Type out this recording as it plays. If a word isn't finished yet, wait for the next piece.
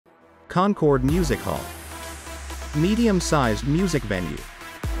Concord Music Hall. Medium-sized music venue.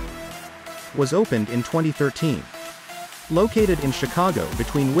 Was opened in 2013. Located in Chicago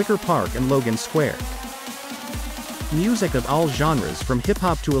between Wicker Park and Logan Square. Music of all genres from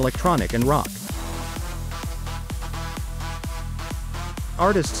hip-hop to electronic and rock.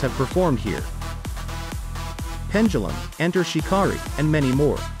 Artists have performed here. Pendulum, Enter Shikari, and many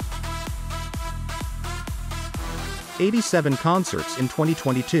more. 87 concerts in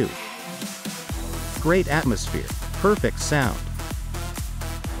 2022. Great atmosphere, perfect sound.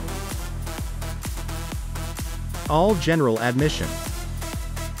 All general admission.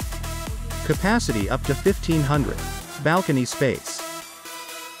 Capacity up to 1,500. Balcony space.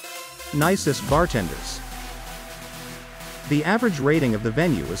 Nicest bartenders. The average rating of the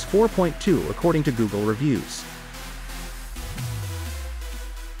venue is 4.2 according to Google reviews.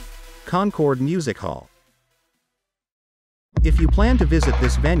 Concord Music Hall. If you plan to visit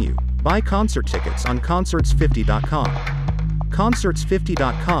this venue, buy concert tickets on concerts50.com.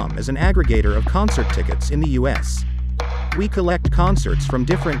 Concerts50.com is an aggregator of concert tickets in the US. We collect concerts from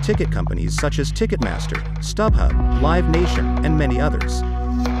different ticket companies such as Ticketmaster, StubHub, Live Nation, and many others.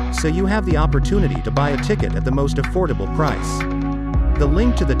 So you have the opportunity to buy a ticket at the most affordable price. The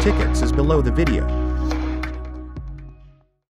link to the tickets is below the video.